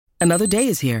Another day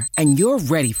is here, and you're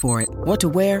ready for it. What to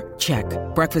wear? Check.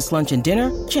 Breakfast, lunch, and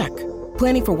dinner? Check.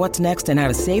 Planning for what's next and how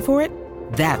to save for it?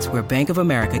 That's where Bank of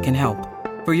America can help.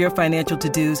 For your financial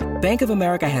to-dos, Bank of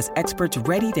America has experts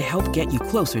ready to help get you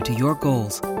closer to your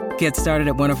goals. Get started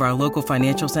at one of our local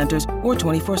financial centers or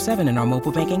 24/7 in our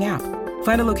mobile banking app.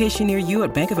 Find a location near you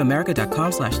at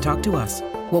bankofamerica.com/talktous.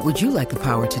 What would you like the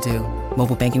power to do?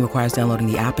 Mobile banking requires downloading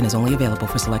the app and is only available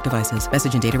for select devices.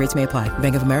 Message and data rates may apply.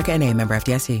 Bank of America N.A., member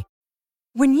FDIC.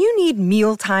 When you need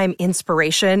mealtime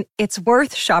inspiration, it's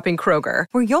worth shopping Kroger,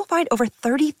 where you'll find over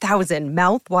 30,000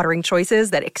 mouth-watering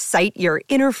choices that excite your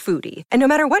inner foodie. And no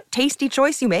matter what tasty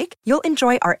choice you make, you'll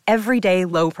enjoy our everyday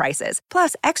low prices,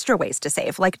 plus extra ways to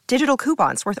save, like digital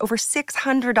coupons worth over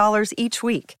 $600 each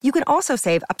week. You can also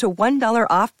save up to $1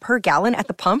 off per gallon at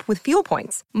the pump with fuel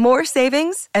points. More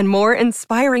savings and more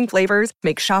inspiring flavors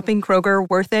make shopping Kroger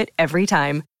worth it every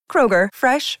time. Kroger,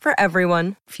 fresh for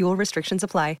everyone. Fuel restrictions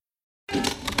apply.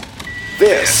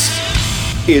 This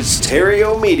is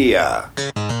Terrio Media.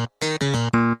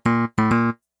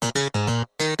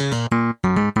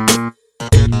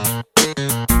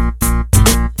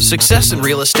 Success in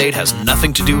real estate has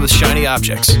nothing to do with shiny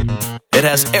objects. It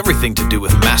has everything to do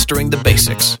with mastering the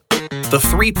basics. The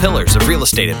 3 pillars of real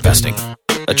estate investing: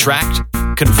 attract,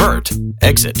 convert,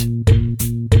 exit.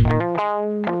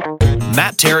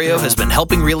 Matt Terrio has been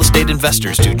helping real estate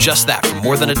investors do just that for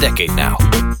more than a decade now.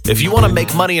 If you want to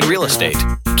make money in real estate,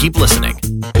 keep listening.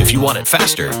 If you want it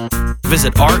faster,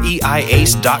 visit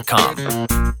reiace.com.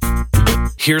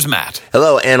 Here's Matt.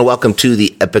 Hello, and welcome to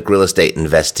the Epic Real Estate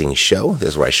Investing Show. This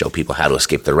is where I show people how to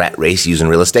escape the rat race using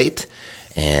real estate.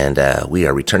 And we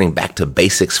are returning back to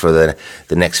basics for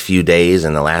the next few days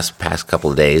and the past couple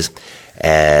of days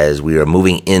as we are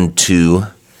moving into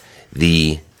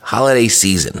the holiday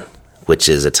season, which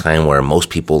is a time where most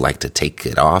people like to take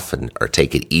it off or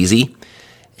take it easy.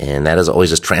 And that is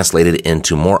always just translated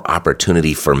into more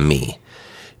opportunity for me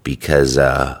because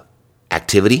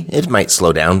activity, it might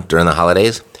slow down during the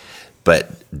holidays,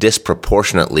 but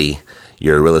disproportionately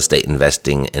your real estate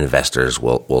investors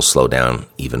will slow down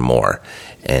even more.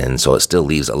 And so it still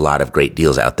leaves a lot of great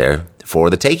deals out there for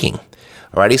the taking.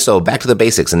 Alrighty, so back to the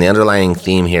basics. And the underlying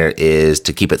theme here is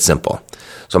to keep it simple.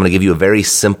 So I'm going to give you a very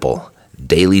simple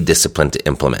daily discipline to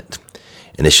implement.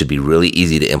 And this should be really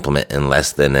easy to implement in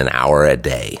less than an hour a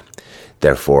day.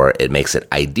 Therefore, it makes it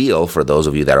ideal for those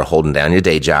of you that are holding down your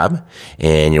day job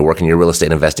and you're working your real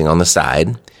estate investing on the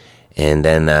side. And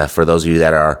then for those of you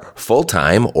that are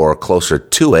full-time or closer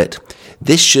to it,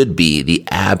 this should be the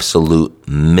absolute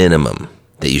minimum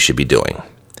that you should be doing.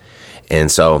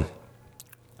 And so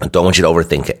I don't want you to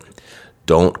overthink it.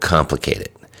 Don't complicate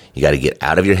it. You got to get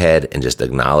out of your head and just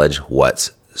acknowledge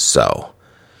what's so.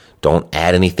 Don't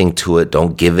add anything to it.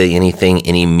 Don't give it anything,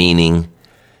 any meaning.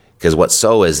 Because what's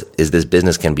so is this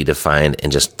business can be defined in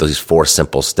just these 4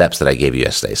 simple steps that I gave you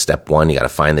yesterday. Step 1, you got to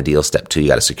find the deal. Step 2, you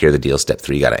got to secure the deal. Step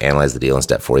 3, you got to analyze the deal. And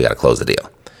step 4, you got to close the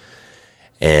deal.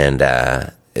 And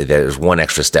there's one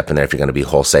extra step in there if you're going to be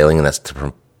wholesaling, and that's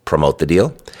to promote the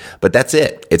deal. But that's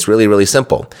it. It's really, really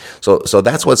simple. So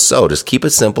that's what's so. Just keep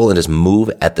it simple and just move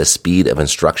at the speed of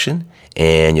instruction,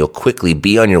 and you'll quickly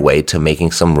be on your way to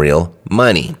making some real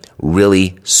money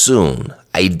really soon.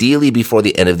 Ideally before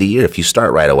the end of the year if you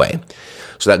start right away.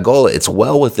 So that goal, it's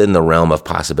well within the realm of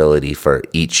possibility for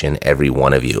each and every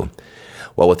one of you.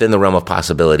 Well, within the realm of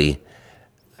possibility,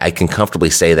 I can comfortably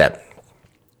say that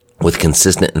with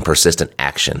consistent and persistent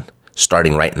action,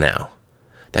 starting right now,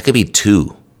 that could be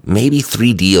 2, maybe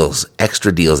 3 deals,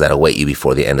 extra deals that await you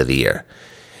before the end of the year.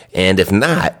 And if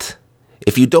not,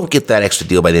 if you don't get that extra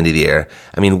deal by the end of the year,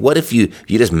 I mean, what if you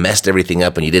just messed everything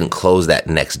up and you didn't close that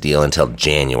next deal until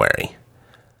January?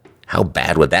 How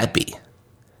bad would that be?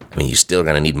 I mean, you're still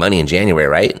going to need money in January,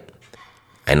 right?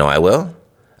 I know I will.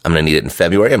 I'm going to need it in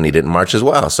February. I'm going to need it in March as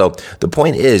well. So the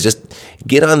point is just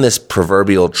get on this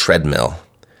proverbial treadmill.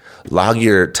 Log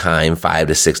your time 5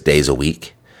 to 6 days a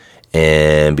week.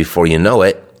 And before you know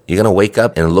it, you're going to wake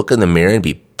up and look in the mirror and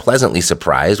be pleasantly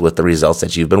surprised with the results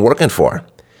that you've been working for.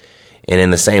 And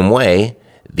in the same way,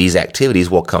 these activities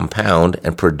will compound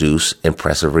and produce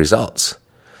impressive results.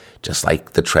 Just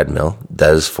like the treadmill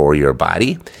does for your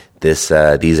body, these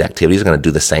activities are going to do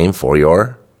the same for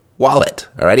your wallet.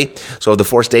 Alrighty? So the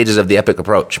 4 stages of the EPIC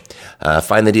approach.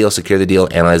 Find the deal, secure the deal,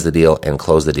 analyze the deal, and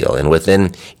close the deal. And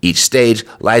within each stage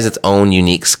lies its own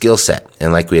unique skill set.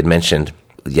 And like we had mentioned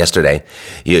yesterday,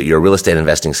 your real estate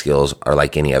investing skills are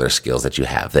like any other skills that you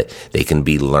have, that they can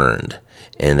be learned.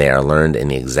 And they are learned in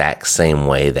the exact same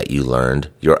way that you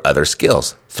learned your other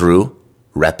skills, through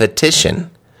repetition.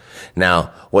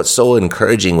 Now, what's so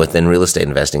encouraging within real estate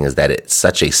investing is that it's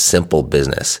such a simple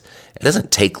business. It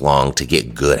doesn't take long to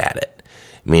get good at it.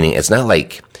 Meaning it's not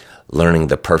like learning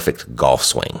the perfect golf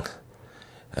swing.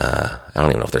 I don't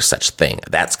even know if there's such a thing.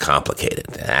 That's complicated.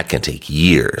 That can take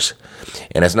years.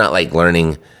 And it's not like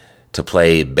learning to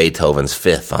play Beethoven's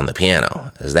Fifth on the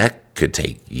piano, as that could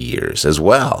take years as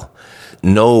well.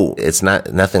 No, it's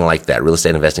nothing like that. Real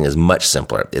estate investing is much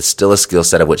simpler. It's still a skill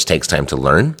set of which takes time to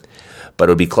learn, but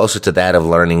it would be closer to that of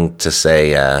learning to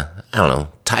say,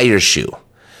 tie your shoe.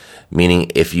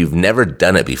 Meaning if you've never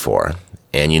done it before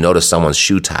and you notice someone's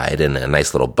shoe tied in a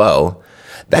nice little bow,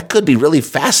 that could be really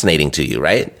fascinating to you,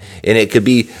 right? And it could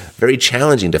be very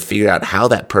challenging to figure out how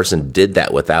that person did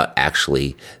that without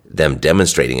actually them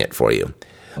demonstrating it for you.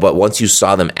 But once you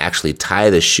saw them actually tie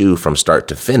the shoe from start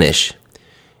to finish,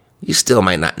 you still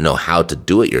might not know how to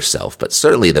do it yourself, but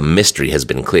certainly the mystery has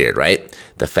been cleared, right?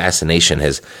 The fascination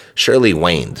has surely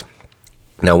waned.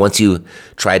 Now, once you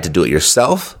tried to do it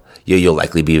yourself, you'll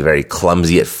likely be very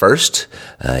clumsy at first.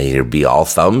 You'll be all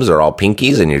thumbs or all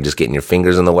pinkies, and you're just getting your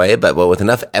fingers in the way. But with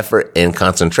enough effort and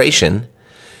concentration,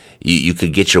 you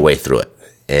could get your way through it.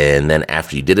 And then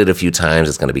after you did it a few times,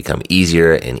 it's going to become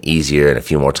easier and easier, and a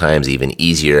few more times even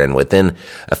easier. And within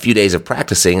a few days of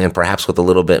practicing, and perhaps with a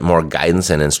little bit more guidance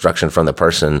and instruction from the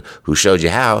person who showed you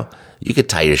how, you could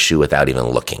tie your shoe without even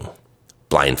looking,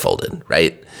 blindfolded,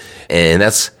 right? And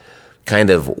that's kind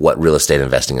of what real estate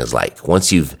investing is like.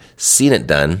 Once you've seen it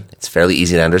done, it's fairly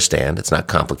easy to understand. It's not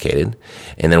complicated.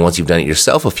 And then once you've done it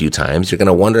yourself a few times, you're going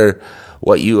to wonder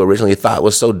what you originally thought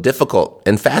was so difficult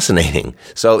and fascinating.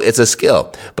 So it's a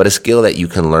skill, but a skill that you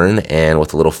can learn, and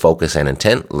with a little focus and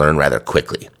intent, learn rather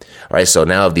quickly. All right, so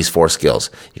now of these 4 skills,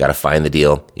 you got to find the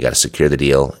deal, you got to secure the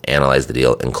deal, analyze the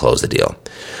deal, and close the deal.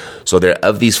 So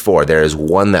of these 4, there is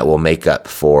one that will make up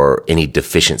for any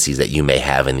deficiencies that you may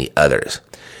have in the others.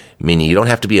 Meaning you don't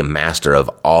have to be a master of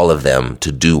all of them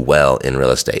to do well in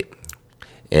real estate.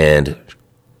 And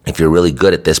if you're really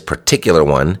good at this particular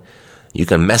one, you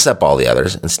can mess up all the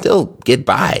others and still get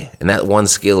by. And that one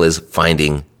skill is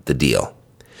finding the deal.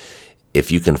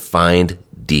 If you can find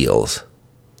deals,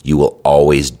 you will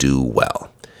always do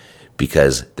well,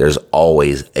 because there's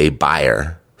always a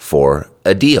buyer for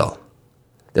a deal.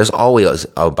 There's always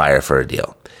a buyer for a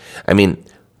deal. I mean,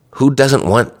 who doesn't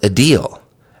want a deal?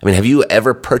 I mean, have you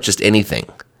ever purchased anything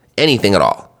at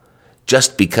all,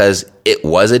 just because it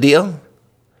was a deal?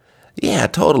 Yeah,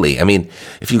 totally. I mean,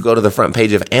 if you go to the front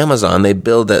page of Amazon, they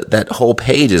build that whole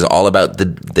page is all about the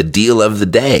deal of the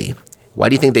day. Why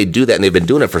do you think they do that? And they've been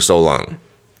doing it for so long?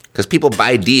 Because people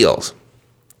buy deals.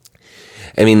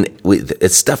 I mean,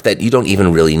 it's stuff that you don't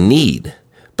even really need,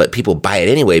 but people buy it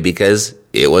anyway because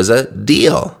it was a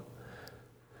deal.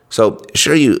 So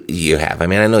sure you have. I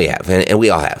mean, I know you have, and we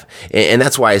all have. And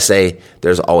that's why I say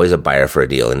there's always a buyer for a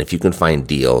deal. And if you can find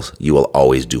deals, you will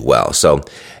always do well. So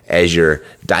as you're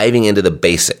diving into the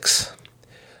basics,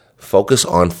 focus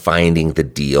on finding the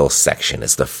deal section.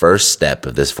 It's the first step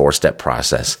of this 4-step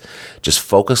process. Just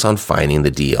focus on finding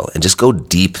the deal and just go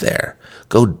deep there.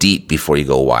 Go deep before you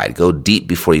go wide. Go deep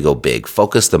before you go big.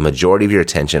 Focus the majority of your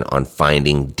attention on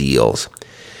finding deals.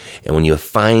 And when you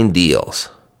find deals,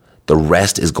 the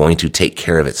rest is going to take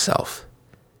care of itself,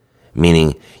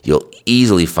 meaning you'll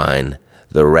easily find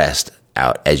the rest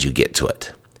out as you get to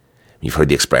it. You've heard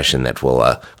the expression that we'll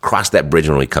cross that bridge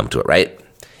when we come to it, right?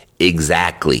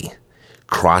 Exactly.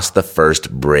 Cross the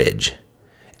first bridge,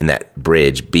 and that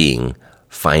bridge being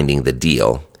finding the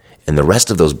deal, and the rest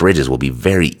of those bridges will be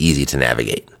very easy to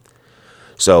navigate.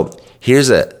 So here's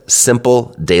a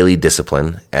simple daily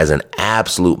discipline as an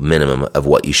absolute minimum of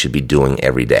what you should be doing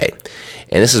every day.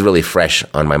 And this is really fresh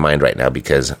on my mind right now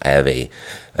because I have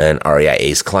an REI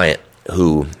ACE client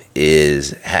who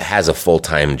has a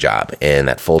full-time job, and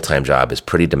that full-time job is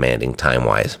pretty demanding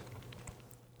time-wise.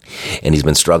 And he's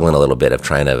been struggling a little bit of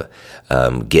trying to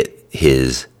get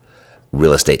his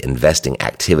real estate investing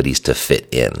activities to fit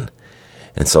in.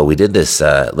 And so we did this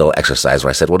little exercise where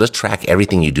I said, well, just track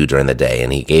everything you do during the day.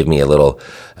 And he gave me a little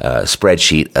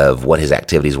spreadsheet of what his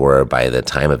activities were by the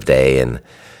time of day.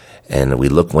 And we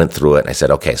went through it, and I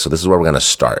said, okay, so this is where we're going to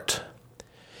start.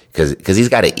 Because he's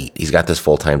got to eat. He's got this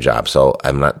full-time job. So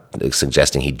I'm not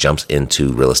suggesting he jumps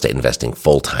into real estate investing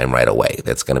full-time right away.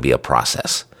 That's going to be a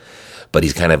process. But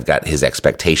he's kind of got his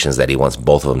expectations that he wants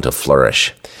both of them to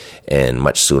flourish, and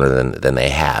much sooner than they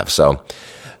have. So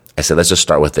I said, let's just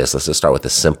start with this. Let's just start with a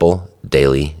simple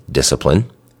daily discipline,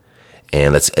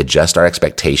 and let's adjust our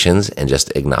expectations and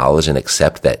just acknowledge and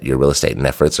accept that your real estate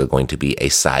efforts are going to be a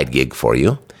side gig for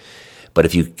you. But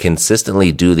if you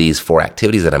consistently do these 4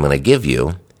 activities that I'm going to give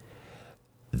you,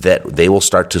 that they will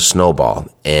start to snowball,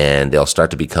 and they'll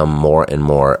start to become more and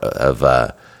more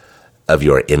of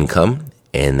your income,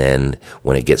 And then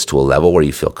when it gets to a level where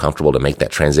you feel comfortable to make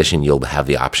that transition, you'll have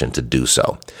the option to do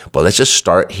so. But let's just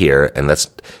start here and let's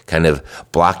kind of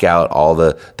block out all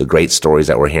the great stories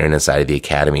that we're hearing inside of the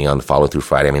Academy on the Follow Through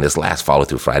Friday. I mean, this last Follow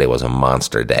Through Friday was a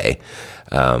monster day.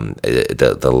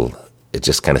 It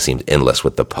just kind of seemed endless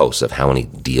with the posts of how many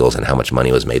deals and how much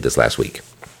money was made this last week.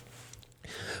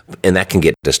 And that can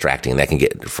get distracting. That can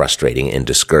get frustrating and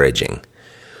discouraging.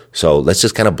 So let's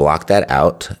just kind of block that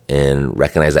out and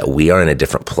recognize that we are in a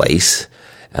different place.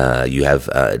 You have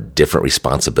different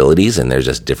responsibilities, and there's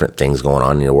just different things going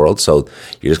on in your world. So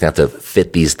you're just going to have to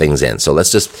fit these things in. So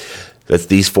let's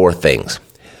these 4 things.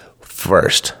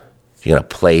 First, you're going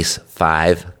to place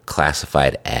 5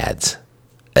 classified ads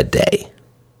a day.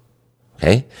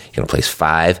 Okay? You're going to place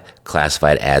 5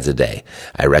 classified ads a day.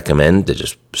 I recommend to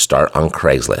just start on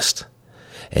Craigslist.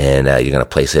 And you're going to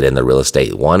place it in the real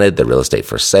estate wanted, the real estate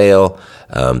for sale,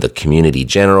 the community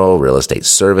general, real estate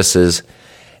services.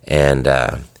 And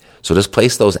so just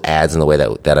place those ads in the way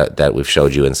that we've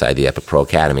showed you inside the Epic Pro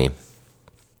Academy.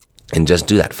 And just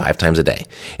do that 5 times a day.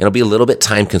 It'll be a little bit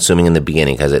time consuming in the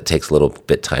beginning because it takes a little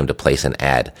bit time to place an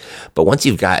ad. But once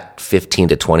you've got 15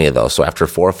 to 20 of those, so after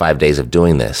 4 or 5 days of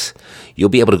doing this, you'll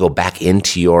be able to go back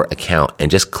into your account and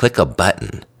just click a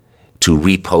button to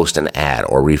repost an ad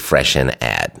or refresh an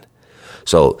ad.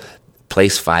 So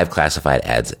place 5 classified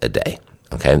ads a day.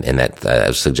 Okay. And that I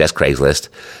would suggest Craigslist.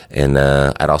 And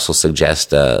I'd also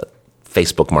suggest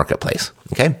Facebook Marketplace.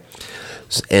 Okay.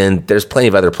 And there's plenty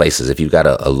of other places. If you've got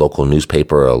a local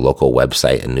newspaper or a local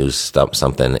website, a news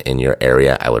something in your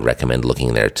area, I would recommend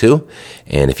looking there too.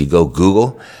 And if you go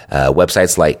Google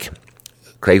websites like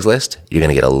Craigslist, you're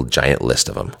going to get a giant list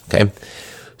of them. Okay.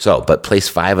 So, but place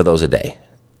 5 of those a day.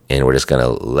 And we're just going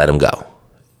to let them go.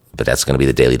 But that's going to be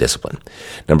the daily discipline.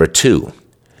 Number 2, you're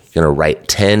going to write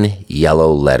 10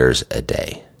 yellow letters a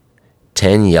day.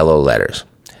 10 yellow letters.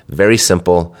 Very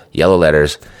simple yellow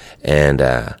letters. And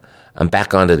I'm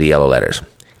back onto the yellow letters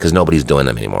because nobody's doing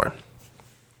them anymore.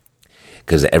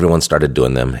 Because everyone started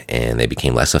doing them and they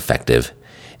became less effective.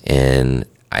 And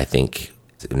I think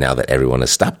now that everyone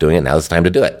has stopped doing it, now it's time to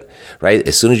do it. Right?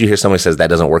 As soon as you hear somebody says that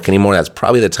doesn't work anymore, that's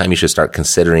probably the time you should start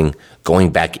considering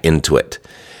going back into it,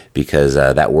 because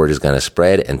that word is going to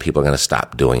spread and people are going to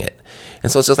stop doing it.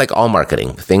 And so it's just like all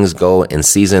marketing. Things go in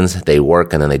seasons, they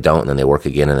work and then they don't, and then they work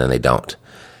again and then they don't.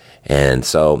 And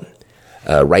so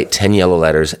write 10 yellow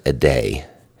letters a day,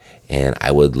 and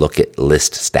I would look at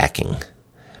list stacking,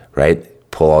 right?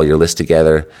 Pull all your lists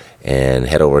together and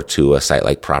head over to a site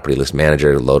like Property List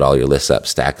Manager, load all your lists up,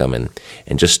 stack them, and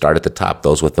just start at the top.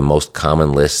 Those with the most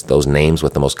common lists, those names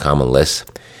with the most common lists,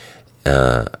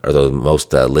 or the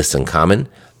most lists in common,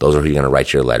 those are who you're going to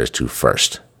write your letters to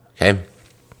first, okay?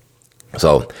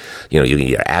 So, you get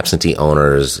your absentee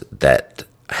owners that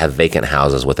have vacant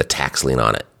houses with a tax lien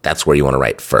on it. That's where you want to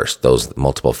write first, those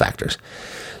multiple factors.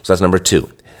 So that's number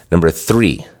 2. Number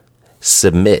 3,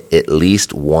 submit at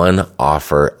least 1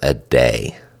 offer a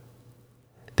day.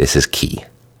 This is key.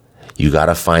 You got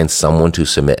to find someone to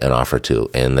submit an offer to.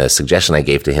 And the suggestion I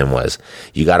gave to him was,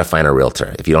 you got to find a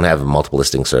realtor. If you don't have multiple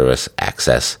listing service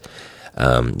access,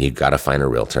 you got to find a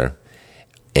realtor.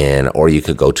 Or you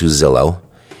could go to Zillow.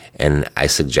 And I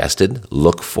suggested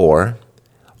look for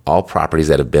all properties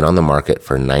that have been on the market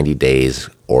for 90 days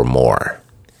or more.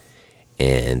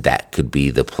 And that could be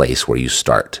the place where you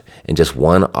start. And just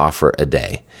 1 offer a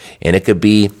day. And it could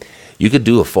be, you could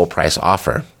do a full price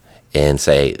offer and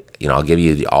say, I'll give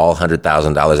you all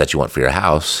 $100,000 that you want for your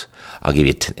house. I'll give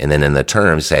you, and then in the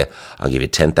terms say, I'll give you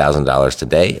 $10,000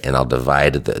 today, and I'll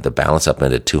divide the balance up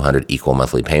into 200 equal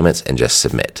monthly payments and just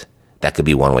submit. That could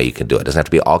be one way you can do it. It doesn't have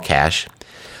to be all cash.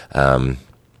 And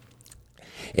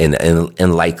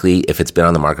likely, if it's been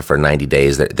on the market for 90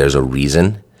 days, there's a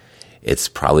reason. It's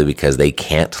probably because they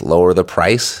can't lower the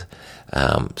price.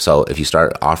 So if you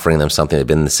start offering them something that's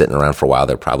been sitting around for a while,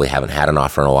 they probably haven't had an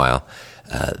offer in a while.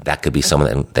 That could be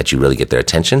someone that you really get their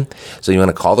attention. So you want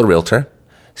to call the realtor,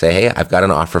 say, hey, I've got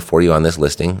an offer for you on this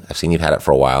listing. I've seen you've had it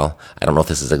for a while. I don't know if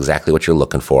this is exactly what you're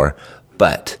looking for,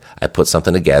 but I put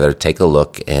something together. Take a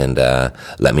look and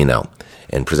let me know.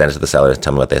 And present it to the seller and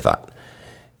tell me what they thought.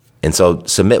 And so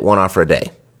submit 1 offer a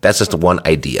day. That's just one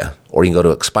idea. Or you can go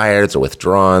to expireds or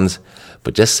withdrawns,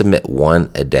 but just submit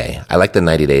 1 a day. I like the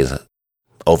 90 days,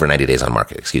 over 90 days on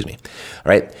market, excuse me. All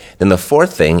right. Then the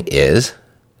 4th thing is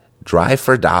drive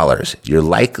for dollars. You're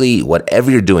likely,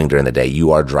 whatever you're doing during the day,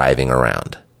 you are driving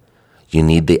around. You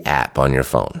need the app on your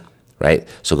phone, right?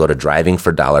 So go to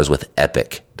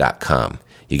drivingfordollarswithepic.com.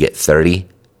 You get 30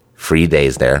 free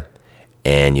days there.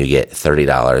 and you get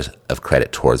 $30 of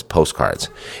credit towards postcards.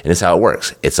 And this is how it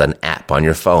works. It's an app on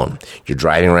your phone. You're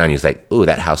driving around, you're like, ooh,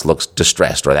 that house looks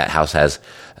distressed, or that house has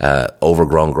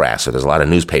overgrown grass, or there's a lot of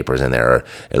newspapers in there, or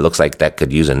it looks like that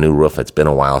could use a new roof. It's been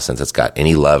a while since it's got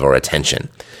any love or attention.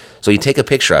 So you take a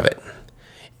picture of it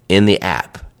in the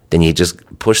app, then you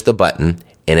just push the button,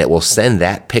 and it will send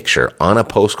that picture on a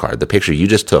postcard. The picture you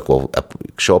just took will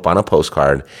show up on a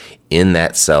postcard in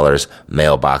that seller's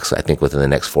mailbox, I think within the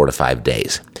next 4 to 5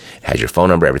 days. It has your phone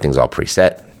number, everything's all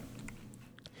preset.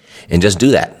 And just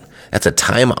do that. That's a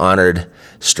time-honored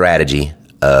strategy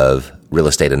of real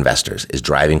estate investors, is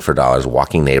driving for dollars,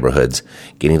 walking neighborhoods,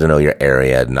 getting to know your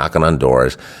area, knocking on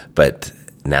doors. But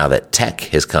now that tech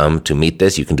has come to meet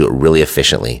this, you can do it really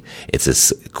efficiently. It's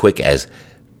as quick as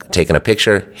taking a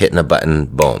picture, hitting a button,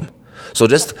 boom. So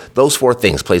just those 4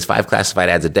 things: place 5 classified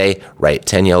ads a day, write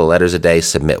 10 yellow letters a day,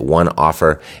 submit 1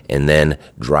 offer, and then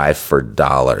drive for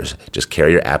dollars. Just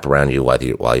carry your app around you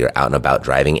while you're out and about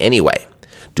driving anyway.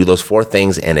 Do those 4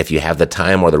 things, and if you have the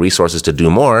time or the resources to do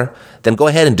more, then go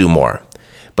ahead and do more.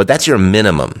 But that's your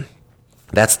minimum.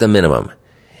 That's the minimum.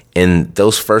 And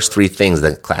those first 3 things,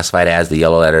 the classified ads, the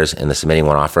yellow letters, and the submitting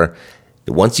 1 offer,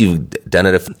 once you've done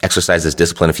it, exercise this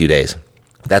discipline a few days,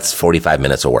 that's 45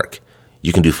 minutes of work.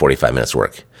 You can do 45 minutes of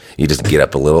work. You just get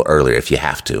up a little earlier if you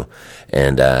have to,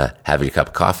 and have your cup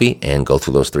of coffee and go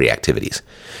through those 3 activities.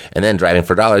 And then driving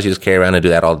for dollars, you just carry around and do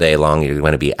that all day long. You're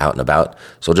going to be out and about,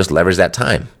 so just leverage that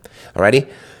time.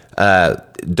 Alrighty?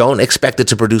 Don't expect it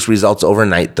to produce results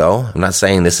overnight, though. I'm not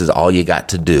saying this is all you got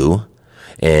to do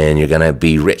and you're going to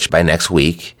be rich by next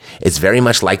week. It's very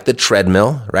much like the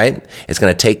treadmill, right? It's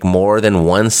going to take more than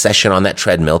 1 session on that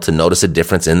treadmill to notice a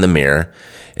difference in the mirror.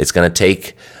 It's going to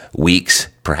take weeks,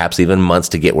 perhaps even months,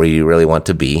 to get where you really want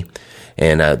to be.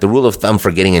 And the rule of thumb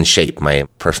for getting in shape, my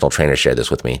personal trainer shared this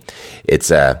with me.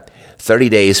 It's 30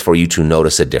 days for you to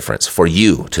notice a difference,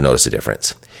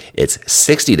 It's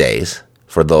 60 days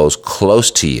for those close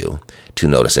to you to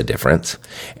notice a difference.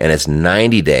 And it's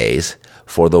 90 days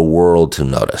for the world to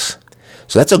notice.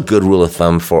 So that's a good rule of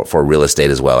thumb for real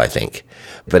estate as well, I think.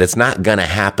 But it's not going to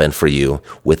happen for you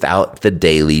without the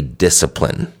daily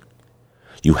discipline.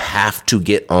 You have to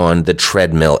get on the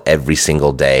treadmill every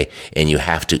single day, and you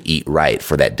have to eat right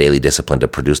for that daily discipline to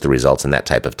produce the results in that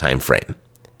type of time frame.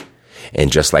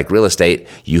 And just like real estate,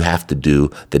 you have to do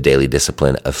the daily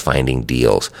discipline of finding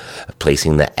deals,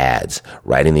 placing the ads,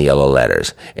 writing the yellow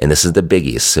letters. And this is the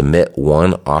biggie: submit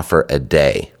 1 offer a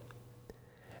day.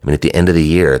 I mean, at the end of the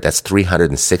year, that's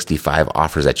 365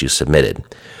 offers that you submitted.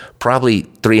 Probably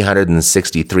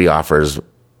 363 offers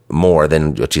more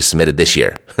than what you submitted this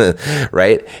year,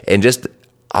 right? And just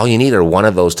all you need are 1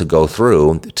 of those to go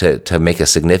through to make a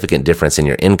significant difference in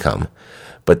your income.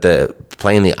 But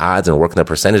playing the odds and working the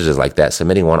percentages like that,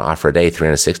 submitting 1 offer a day,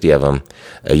 360 of them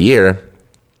a year,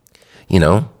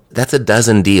 that's a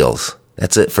dozen deals.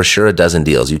 That's for sure a dozen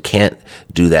deals. You can't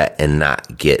do that and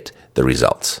not get the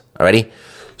results. Alrighty?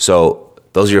 So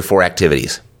those are your 4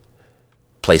 activities.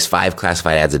 Place 5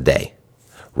 classified ads a day.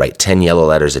 Write 10 yellow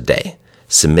letters a day.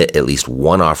 Submit at least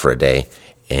 1 offer a day,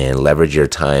 and leverage your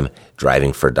time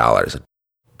driving for dollars.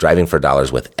 Driving for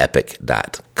dollars with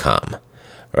epic.com.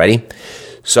 Alrighty?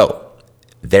 So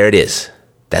there it is.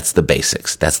 That's the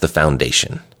basics. That's the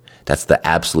foundation. That's the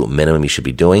absolute minimum you should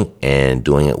be doing, and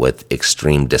doing it with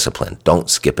extreme discipline. Don't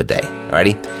skip a day.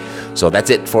 Alrighty? So that's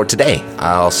it for today.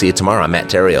 I'll see you tomorrow. I'm Matt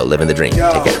Theriault, living the dream. Take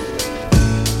care.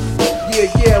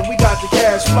 Yeah, we got the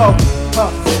cash flow.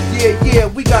 Yeah,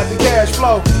 we got the cash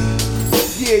flow.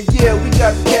 Yeah, we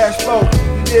got the cash flow.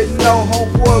 You didn't know,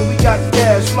 homeboy, we got the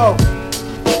cash flow.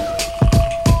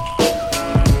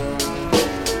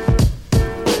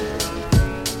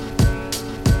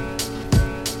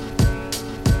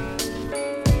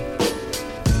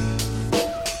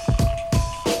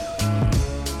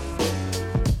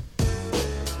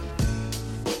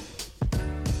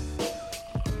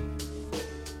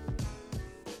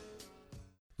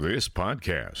 This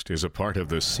podcast is a part of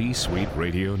the C-Suite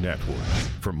Radio Network.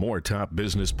 For more top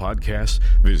business podcasts,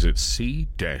 visit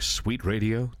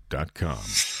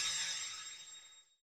c-suiteradio.com.